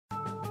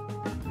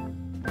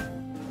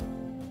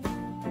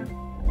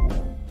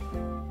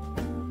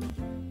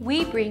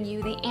we bring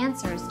you the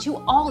answers to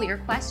all your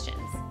questions.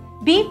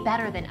 Be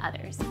better than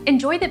others.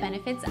 Enjoy the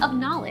benefits of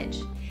knowledge.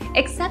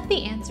 Accept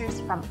the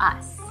answers from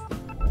us.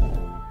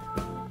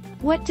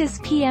 What does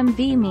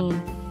PMV mean?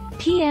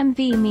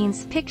 PMV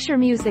means picture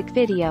music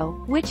video,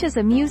 which is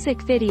a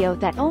music video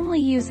that only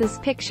uses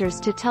pictures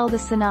to tell the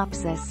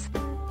synopsis.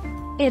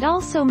 It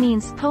also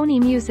means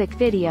pony music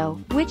video,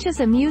 which is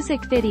a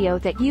music video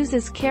that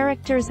uses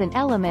characters and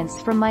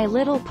elements from My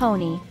Little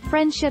Pony,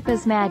 Friendship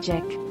is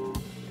Magic.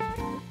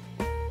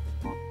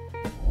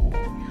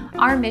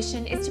 Our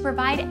mission is to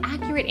provide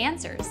accurate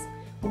answers.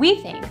 We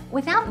think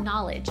without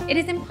knowledge, it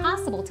is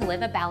impossible to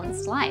live a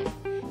balanced life.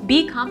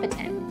 Be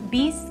competent,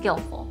 be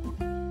skillful.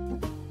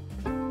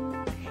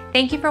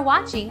 Thank you for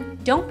watching.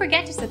 Don't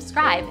forget to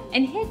subscribe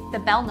and hit the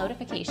bell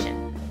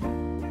notification.